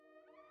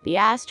The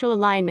astral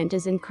alignment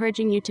is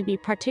encouraging you to be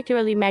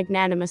particularly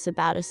magnanimous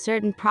about a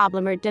certain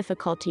problem or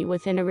difficulty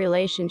within a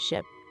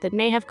relationship that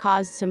may have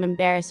caused some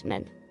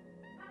embarrassment.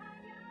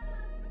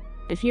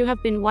 If you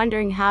have been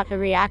wondering how to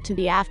react to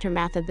the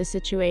aftermath of the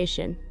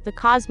situation, the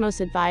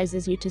cosmos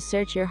advises you to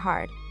search your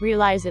heart,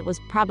 realize it was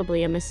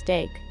probably a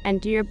mistake,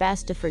 and do your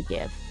best to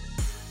forgive.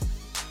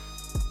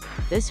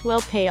 This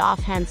will pay off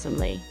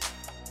handsomely.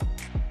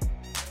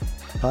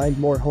 Find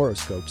more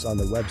horoscopes on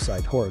the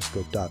website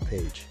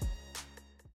horoscope.page.